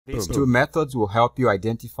These two methods will help you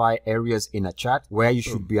identify areas in a chart where you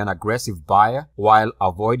should be an aggressive buyer while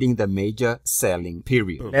avoiding the major selling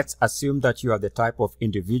period. Let's assume that you are the type of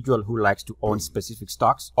individual who likes to own specific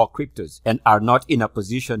stocks or cryptos and are not in a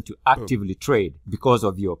position to actively trade because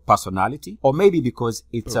of your personality, or maybe because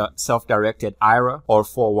it's a self-directed IRA or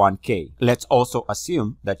 401k. Let's also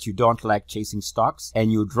assume that you don't like chasing stocks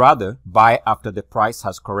and you'd rather buy after the price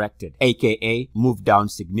has corrected, aka move down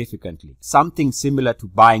significantly. Something similar to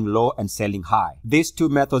buying low and selling high. These two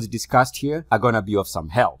methods discussed here are going to be of some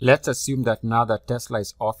help. Let's assume that now that Tesla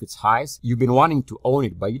is off its highs, you've been wanting to own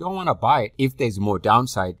it, but you don't want to buy it if there's more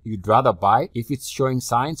downside. You'd rather buy it if it's showing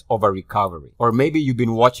signs of a recovery. Or maybe you've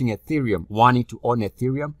been watching Ethereum, wanting to own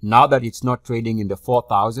Ethereum. Now that it's not trading in the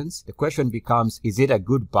 4,000s, the question becomes, is it a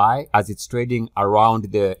good buy as it's trading around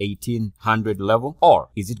the 1,800 level? Or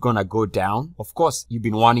is it going to go down? Of course, you've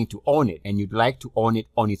been wanting to own it and you'd like to own it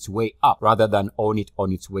on its way up rather than own it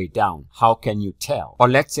on its way down. How can you tell? Or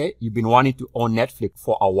let's say you've been wanting to own Netflix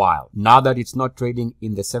for a while. Now that it's not trading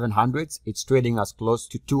in the 700s, it's trading as close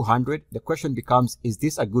to 200. The question becomes, is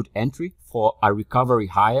this a good entry for a recovery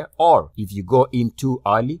higher? Or if you go in too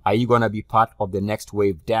early, are you going to be part of the next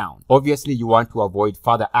wave down? Obviously, you want to avoid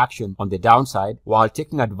further action on the downside while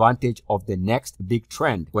taking advantage of the next big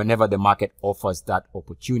trend whenever the market offers that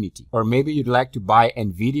opportunity. Or maybe you'd like to buy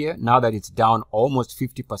Nvidia now that it's down almost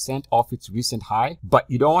 50% off its recent high, but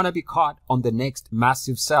you don't want to be caught on the next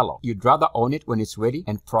massive sell-off. You'd rather own it when it's ready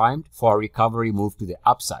and primed for a recovery move to the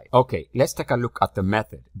upside. Okay, let's take a look at the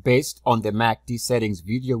method. Based on the MACD settings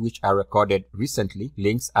video which I recorded recently,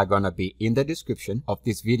 links are going to be in the description of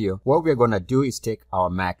this video. What we're going to do is take our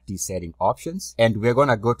MACD setting options and we're going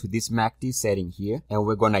to go to this MACD setting here and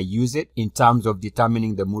we're going to use it in terms of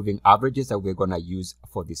determining the moving averages that we're going to use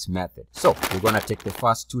for this method. So we're going to take the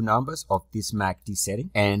first two numbers of this MACD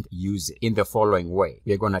setting and use it in the following way.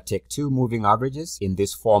 We're going to take two moving averages in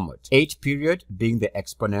this format. 8 period being the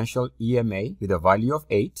exponential EMA with a value of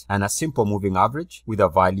 8 and a simple moving average with a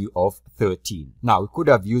value of 13. Now we could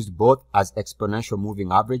have used both as exponential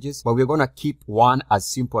moving averages, but we're going to keep one as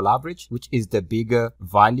simple average, which is the bigger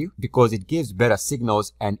value because it gives better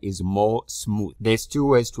signals and is more smooth. There's two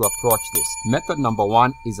ways to approach this. Method number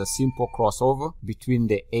one is a simple crossover between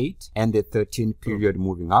the 8 and the 13 period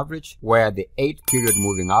moving average, where the 8 period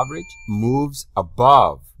moving average moves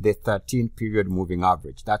above the 13 period moving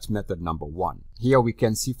average. That's method number one. Here we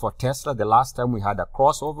can see for Tesla, the last time we had a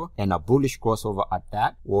crossover and a bullish crossover at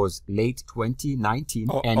that was late 2019.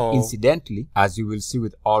 And incidentally, as you will see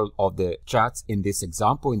with all of the charts in this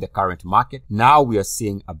example in the current market, now we are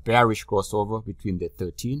seeing a bearish crossover between the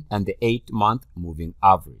 13 and the 8-month moving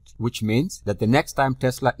average, which means that the next time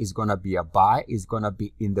Tesla is going to be a buy is going to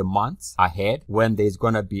be in the months ahead when there's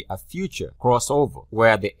going to be a future crossover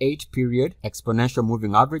where the 8 period exponential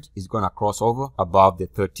moving average is going to cross over above the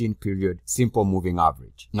 13 period simple moving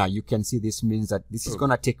average. Now you can see this means that this is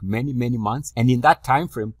going to take many months, and in that time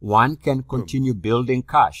frame one can continue building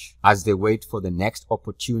cash as they wait for the next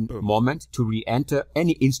opportune moment to re-enter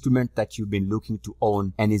any instrument that you've been looking to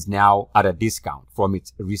own and is now at a discount from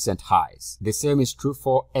its recent highs. The same is true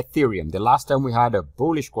for Ethereum. The last time we had a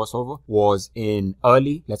bullish crossover was in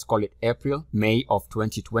early, let's call it April, May of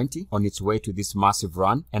 2020, on its way to this massive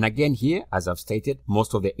run. And again here, as I've stated,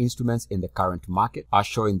 most of the instruments in the current market are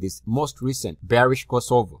showing this most recent bearish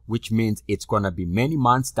crossover, which means it's going to be many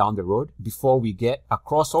months down the road before we get a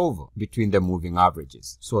crossover between the moving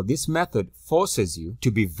averages. So this method forces you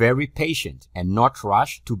to be very patient and not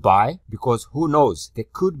rush to buy, because who knows, there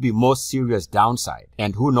could be more serious downside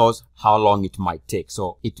and who knows how long it might take.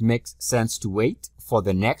 So it makes sense to wait for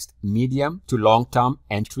the next medium to long-term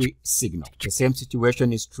entry signal. The same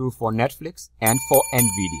situation is true for Netflix and for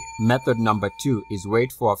Nvidia. Method number two is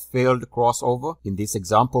wait for a failed crossover. In this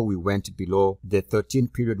example, we went below the 13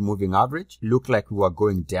 period moving average. Looked like we were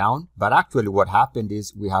going down, but actually what happened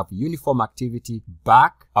is we have uniform activity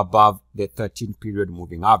back above the 13 period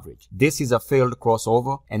moving average. This is a failed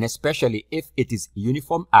crossover, and especially if it is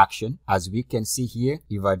uniform action, as we can see here,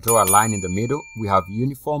 if I draw a line in the middle, we have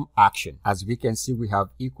uniform action. As we can see, we have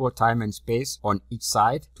equal time and space on each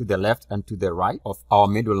side, to the left and to the right of our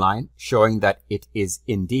middle line, showing that it is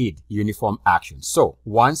indeed uniform action. So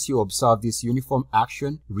once you observe this uniform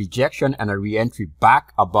action, rejection and a re-entry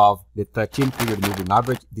back above the 13 period moving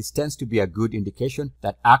average, this tends to be a good indication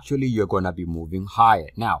that actually you're going to be moving higher.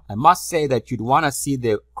 Now, I must must say that you'd want to see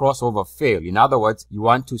the crossover fail. In other words, you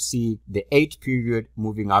want to see the 8-period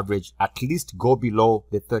moving average at least go below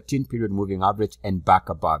the 13-period moving average and back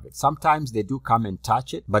above it. Sometimes they do come and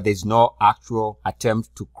touch it, but there's no actual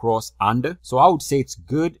attempt to cross under. So I would say it's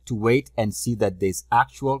good to wait and see that there's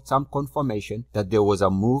some confirmation that there was a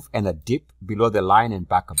move and a dip below the line and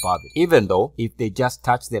back above it. Even though if they just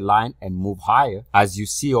touch the line and move higher, as you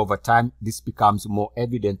see over time, this becomes more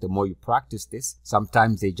evident the more you practice this.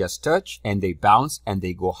 Sometimes they just touch and they bounce and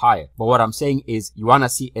they go higher. But what I'm saying is you want to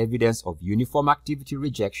see evidence of uniform activity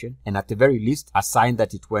rejection, and at the very least a sign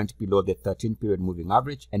that it went below the 13-period moving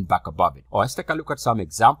average and back above it. Let's take a look at some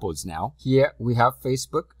examples now. Here we have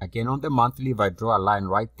Facebook. Again, on the monthly, if I draw a line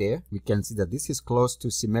right there, we can see that this is close to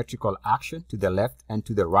symmetrical action to the left and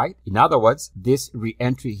to the right. In other words, this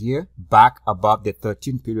re-entry here back above the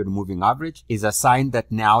 13-period moving average is a sign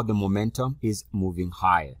that now the momentum is moving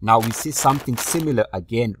higher. Now we see something similar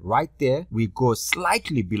again right there. We go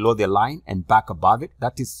slightly below the line and back above it.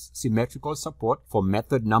 That is symmetrical support for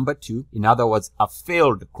method number 2. In other words, a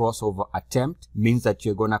failed crossover attempt means that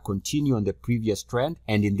you're going to continue on the previous trend,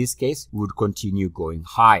 and in this case we would continue going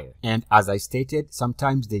higher. And as I stated,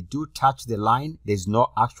 sometimes they do touch the line. There's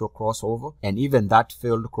no actual crossover, and even that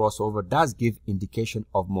failed crossover does give indication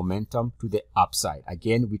of momentum to the upside.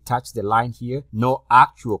 Again, we touched the line here, no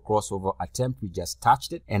actual crossover attempt, we just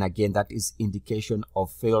touched it, and again that is indication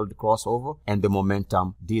of failed crossover, and the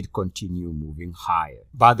momentum did continue moving higher.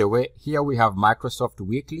 By the way, here we have Microsoft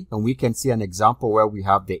weekly, and we can see an example where we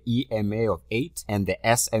have the EMA of 8 and the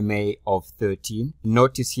SMA of 13.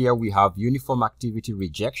 Notice here we have uniform activity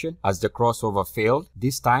rejection as the crossover failed,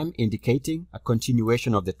 this time indicating a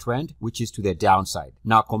continuation of the trend, which is to the downside.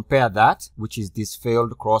 Now compare that, which is this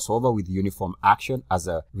failed crossover with uniform action as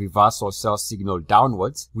a reversal sell signal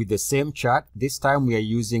downwards, with the same chart. This time we are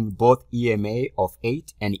using both EMA of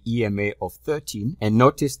 8 and EMA of 13, and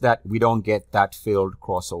notice that we don't get that failed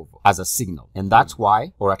crossover as a signal. And that's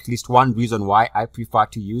why, or at least one reason why, I prefer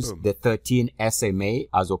to use the 13 SMA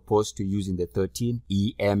as opposed to using the 13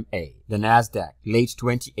 EMA. The Nasdaq, late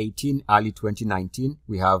 2018, early 2019,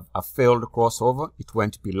 we have a failed crossover. It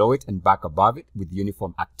went below it and back above it with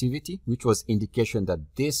uniform activity, which was indication that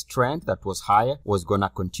this trend that was higher was going to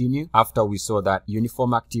continue after we saw that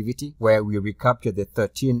uniform activity where we recaptured the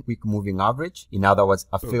 13-week moving average. In other words,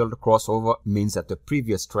 a failed crossover means that the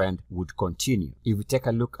previous trend would continue. If we take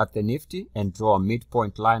a look at the Nifty and draw a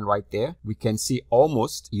midpoint line right there, we can see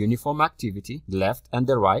almost uniform activity. Left and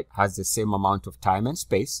the right has the same amount of time and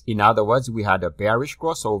space. In other words, we had a bearish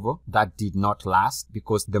crossover that did not last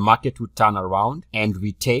because the market would turn around and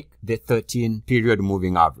retake the 13-period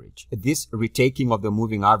moving average. This retaking of the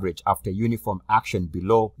moving average after uniform action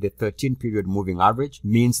below the 13-period moving average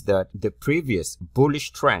means that the previous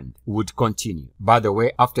bullish trend would continue. By the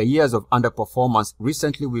way, after years of underperformance,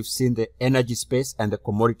 recently we've seen the energy space and the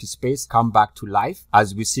commodity space come back to life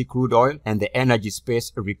as we see crude oil and the energy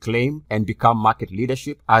space reclaim and become market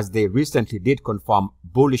leadership, as they recently did confirm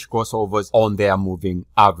bullish crossovers on their moving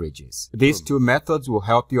averages. These two methods will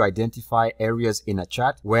help you identify areas in a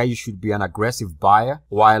chart where you should be an aggressive buyer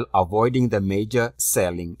while avoiding the major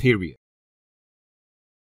selling period.